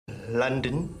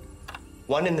London.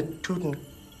 One in the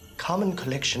Tutankhamun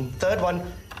collection. Third one,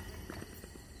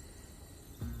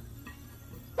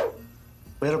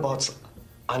 whereabouts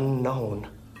unknown.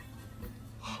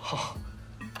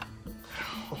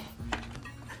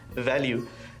 Value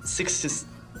 $67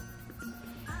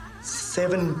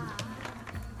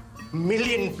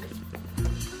 million.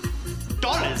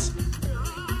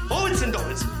 Oh, it's in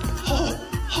dollars. Oh,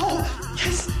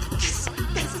 yes,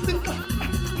 that's in dollars.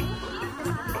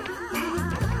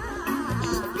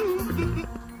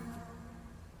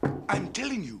 I'm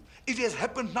telling you, it has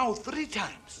happened now 3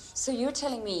 times. So you're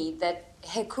telling me that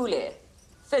Hercule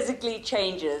physically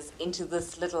changes into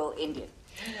this little Indian?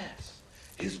 Yes.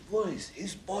 His voice,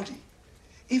 his body,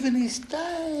 even his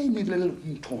tiny little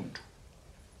tongue.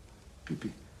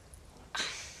 Pipi,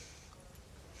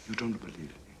 you don't believe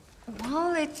me?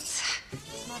 Well, it's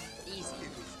not easy.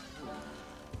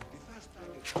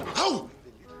 Oh!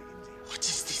 What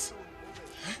is this?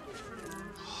 Huh?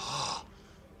 Oh.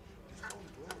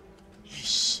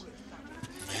 Ish.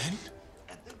 Man?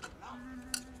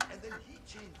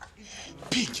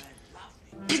 Pig!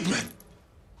 Pig man!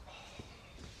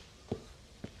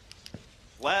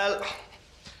 Well,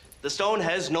 the stone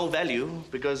has no value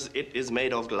because it is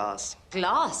made of glass.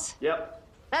 Glass? Yep.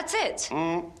 That's it?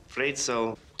 Afraid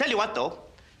so. Tell you what, though.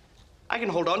 I can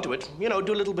hold on to it. You know,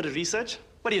 do a little bit of research.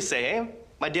 What do you say, eh,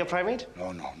 my dear primate?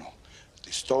 No.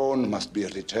 The stone must be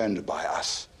returned by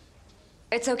us.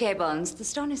 It's okay, Bones. The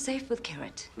stone is safe with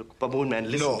Carrot. Look, Baboon Man,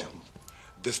 listen. No.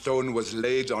 The stone was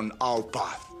laid on our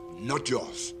path, not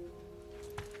yours.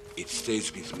 It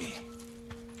stays with me.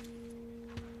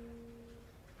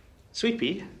 Sweet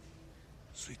Pea,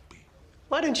 Sweet Pea.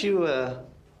 why don't you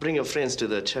bring your friends to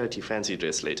the charity fancy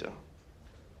dress later?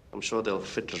 I'm sure they'll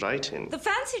fit right in. The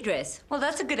fancy dress? Well,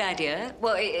 that's a good idea.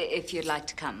 Well, if you'd like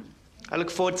to come. I look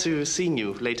forward to seeing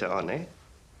you later on, eh?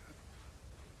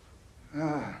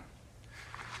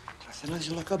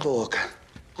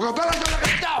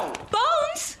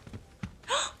 Bones!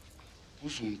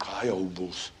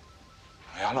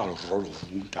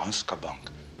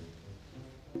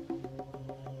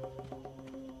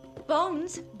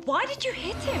 Bones, why did you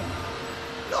hit him?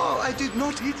 No, I did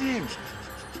not hit him.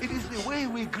 It is the way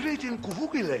we greet in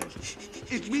Kuvuki land.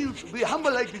 It means be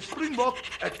humble like the springbok,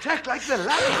 attack like the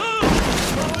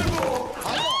lion.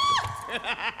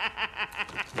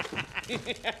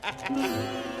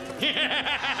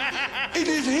 It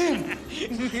is him.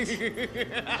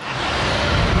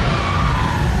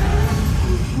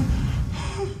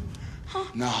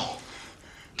 Now,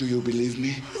 do you believe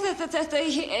me?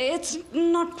 It's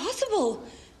not possible.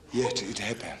 Yet it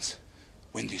happens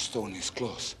when the stone is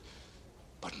close,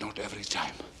 but not every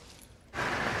time.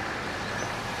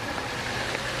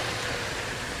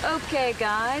 Okay,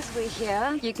 guys, we're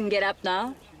here. You can get up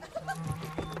now.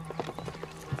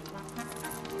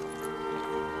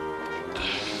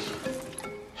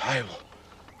 Hi,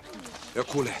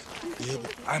 Yakule.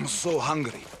 I'm so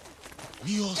hungry.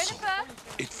 Me also.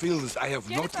 It feels I have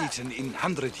not eaten in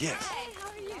 100 years.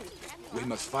 We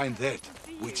must find that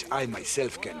which I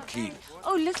myself can kill.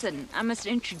 Oh, listen, I must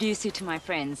introduce you to my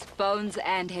friends, Bones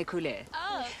and Hercule.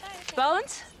 Oh, thanks.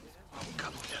 Bones?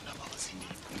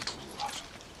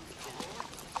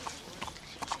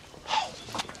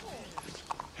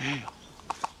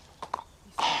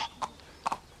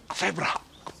 Zebra.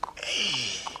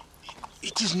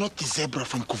 It is not the zebra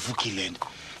from Kuvuki land.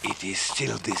 It is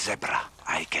still the zebra.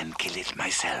 I can kill it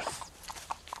myself.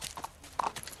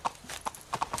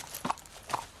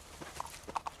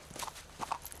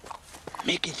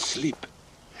 Make it sleep.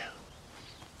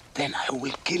 Then I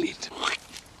will kill it.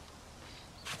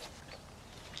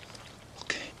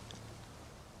 Okay.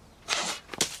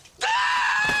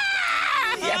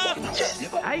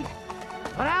 Hey,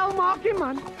 wat hel maak jy,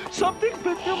 man? Something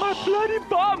bit in my bloody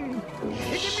bum.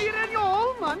 Het jy meer in jou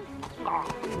hol, man?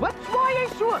 Wat swaai jy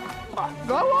so?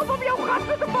 Gou op om jou gas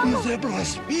te The vat. zebra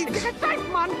speaks. Ek het tyd,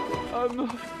 man. I'm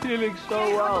not feeling so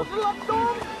well. Slap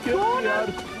dom. Get me Donor. out.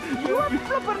 Jy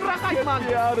flippin reg uit, man. Get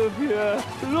me out of here.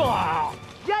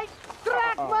 Jy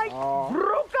trek my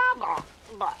broek af.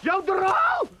 Jou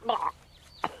draal.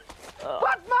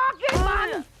 Wat maak jy, man?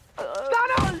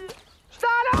 Staan op.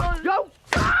 Staan op. Jou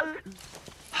kak.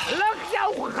 Lig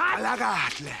jou gat.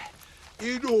 Alagatle.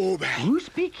 Idobe. Who's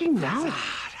speaking now?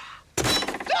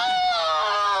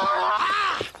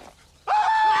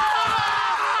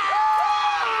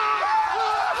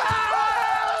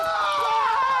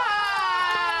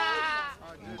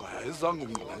 Zangu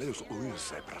ngalezo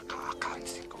uyisebra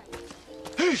kakhansiko.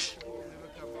 Hish!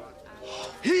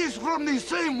 He is from the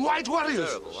same white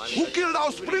warriors who killed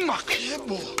our Springbok.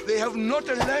 They have not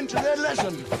learned their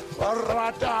lesson.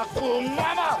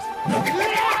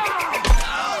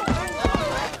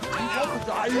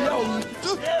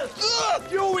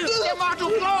 You will come out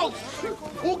too close!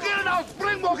 Who killed our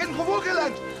Springbok in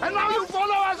Kuvukiland? And now you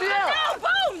follow us here! No,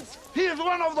 Bones! He is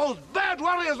one of those bad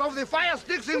warriors of the fire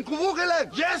sticks in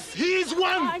Kuvukiland! Yes, he is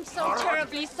one! I'm so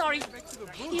terribly sorry.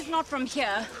 He's not from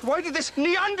here. Why did this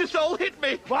Neanderthal hit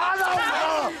me?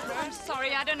 I'm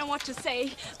sorry, I don't know what to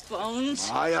say. Bones.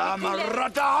 I am a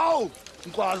Ratao!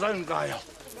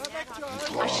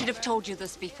 I should have told you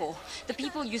this before. The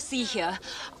people you see here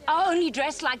are only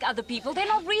dressed like other people. They're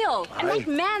not real. And that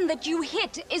man that you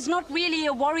hit is not really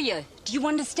a warrior. Do you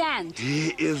understand?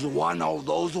 He is one of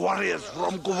those warriors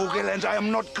from Kuvukiland. I am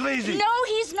not crazy. No,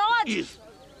 he's not. Yes.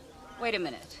 Wait a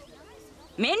minute.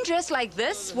 Men dressed like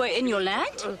this were in your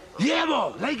land? Yeah,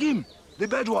 bo, like him. The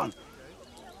bad one.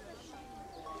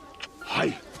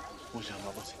 Hi.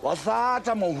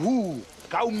 Wasata mohu.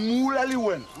 Kau mula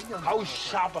liwen. Kau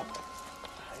shapa.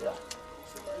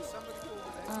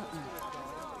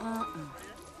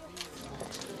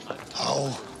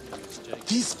 How?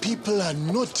 These people are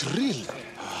not real.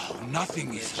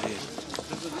 Nothing is real.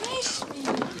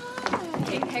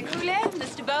 Hekule,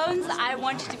 Mr. Bones, I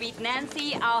want you to meet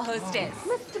Nancy, our hostess.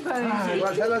 Mr. Bones.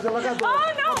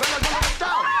 Oh, no!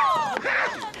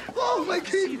 Oh, my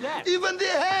king. Even the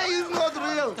hair is not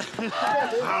real.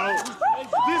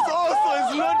 This also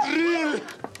is not real.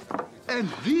 And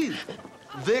these,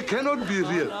 they cannot be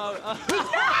real.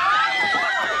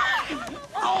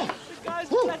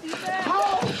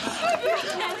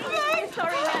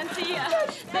 Sorry, Nancy.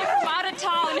 They're from out of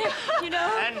town, you know.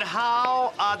 And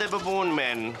how are the baboon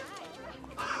men?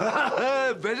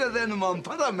 Better than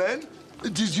Mampara, man.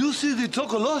 Did you see the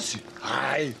Tokolosi?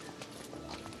 Aye.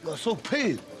 You're so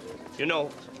pale. You know,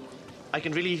 I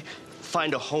can really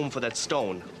find a home for that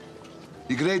stone.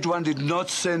 The Great One did not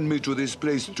send me to this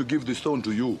place to give the stone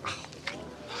to you.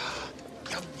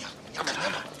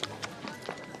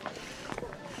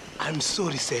 I'm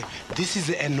sorry, sir. This is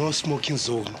a no-smoking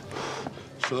zone.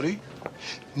 Sorry?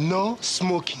 No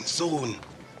smoking zone.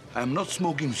 I'm not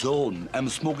smoking zone. I'm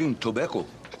smoking tobacco.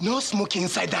 No smoking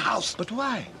inside the house. But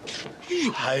why?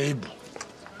 Haib.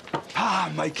 Ah,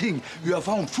 my king, we have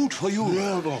found food for you.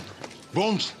 Yeah,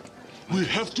 Bones, we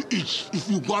have to eat if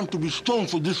we want to be strong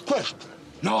for this quest.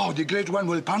 No, the Great One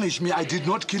will punish me. I did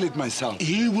not kill it myself.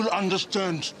 He will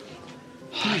understand.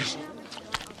 Please,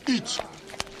 eat.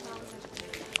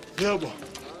 Yeah, boy.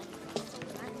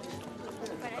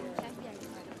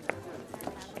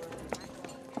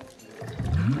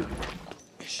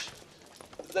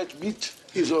 That meat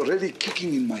is already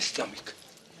kicking in my stomach.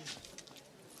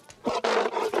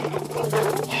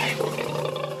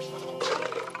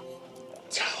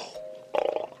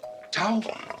 Chow.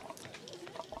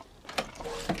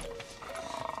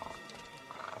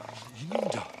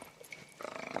 Linda.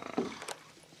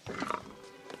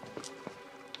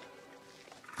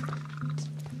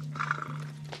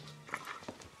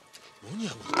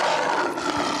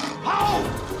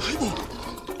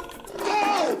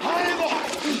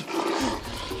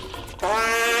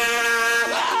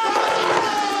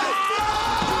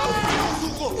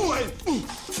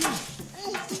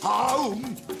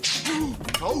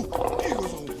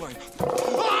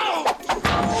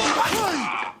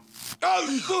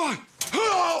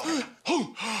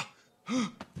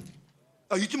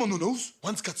 Are you him on the nose?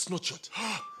 One's got snot shot.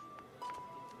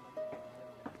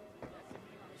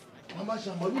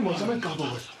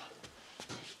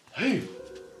 Hey!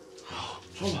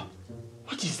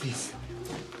 What is this?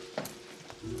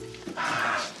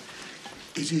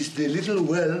 It is the little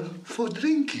well for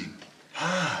drinking.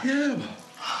 Yeah.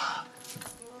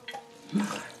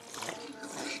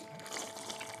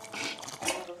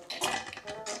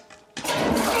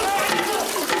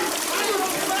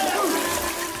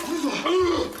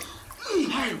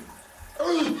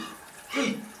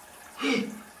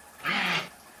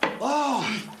 Oh,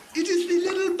 it is the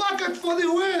little bucket for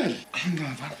the well.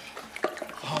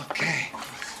 Okay.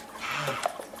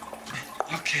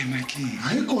 Okay, my king.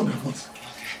 I ain't going at once.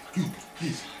 You,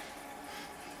 please.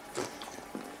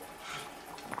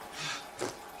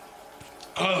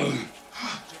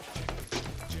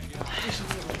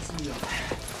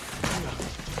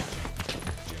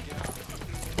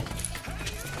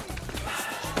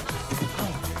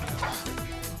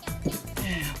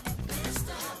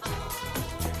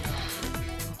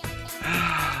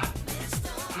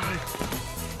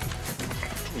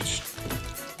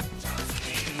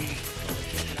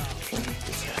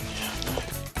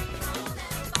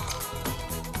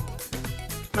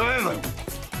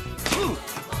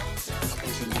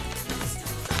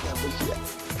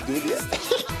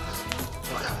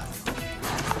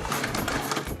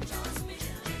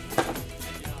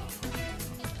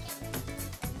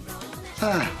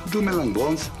 Do me lang,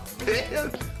 Bones.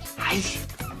 Ay.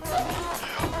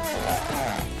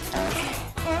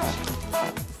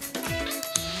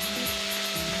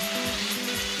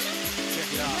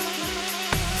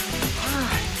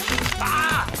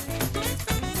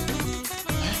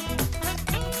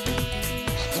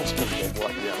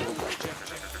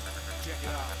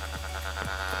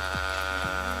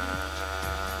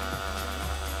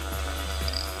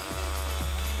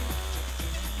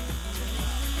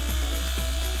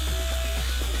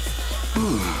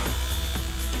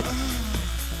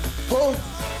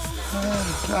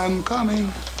 I'm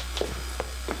coming.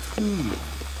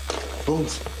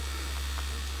 Bones.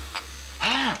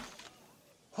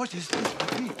 What is this?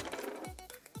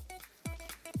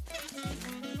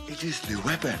 It is the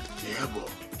weapon. Yeah, boy.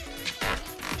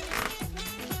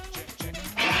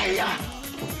 Yeah.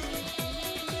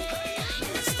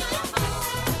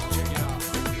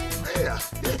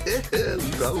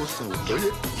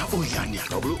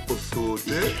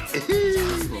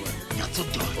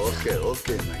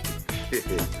 Okay, Mike.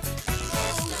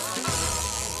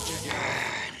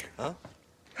 Huh?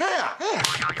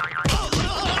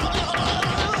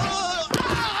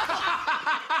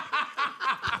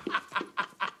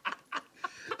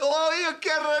 Oh, you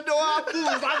can't do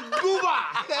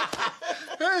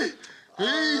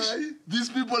Hey, these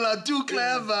people are too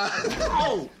clever.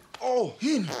 Oh,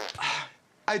 him.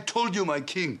 I told you, my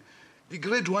king. The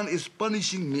Great One is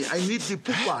punishing me. I need the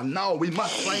pupa now. We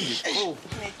must find it. Oh,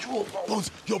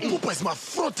 Bones, your pupa is my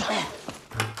fruta.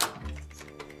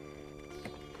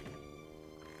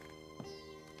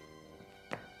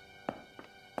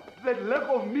 that leg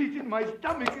of meat in my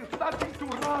stomach is starting to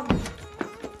run.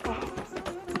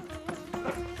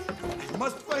 I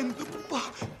must find the pupa.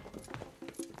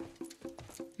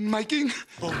 My king,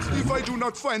 if I do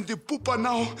not find the pupa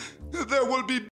now, there will be